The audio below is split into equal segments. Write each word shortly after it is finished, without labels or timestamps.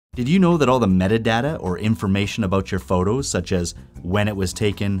Did you know that all the metadata or information about your photos, such as when it was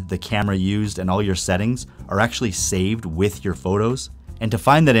taken, the camera used, and all your settings, are actually saved with your photos? And to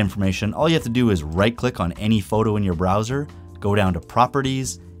find that information, all you have to do is right-click on any photo in your browser, go down to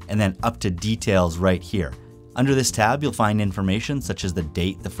Properties, and then up to Details right here. Under this tab, you'll find information such as the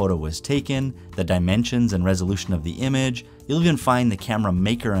date the photo was taken, the dimensions and resolution of the image. You'll even find the camera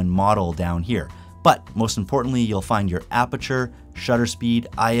maker and model down here. But most importantly, you'll find your aperture, shutter speed,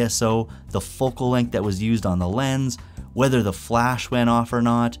 ISO, the focal length that was used on the lens, whether the flash went off or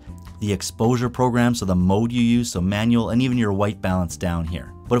not, the exposure program, so the mode you use, so manual, and even your white balance down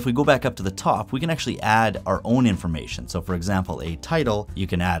here. But if we go back up to the top, we can actually add our own information. So for example, a title, you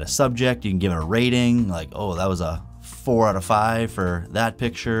can add a subject, you can give it a rating, like, oh, that was a 4 out of 5 for that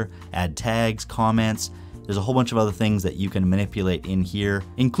picture, add tags, comments. There's a whole bunch of other things that you can manipulate in here,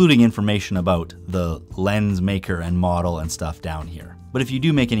 including information about the lens maker and model and stuff down here. But if you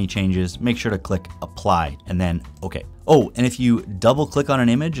do make any changes, make sure to click Apply and then OK. Oh, and if you double click on an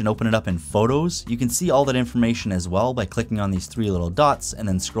image and open it up in Photos, you can see all that information as well by clicking on these 3 little dots and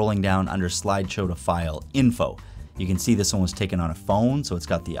then scrolling down under Slideshow to File Info. You can see this one was taken on a phone, so it's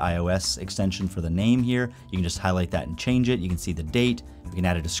got the iOS extension for the name here. You can just highlight that and change it. You can see the date. You can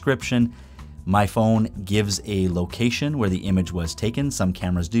add a description. My phone gives a location where the image was taken. Some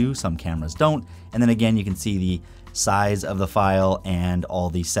cameras do, some cameras don't. And then again, you can see the size of the file and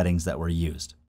all the settings that were used.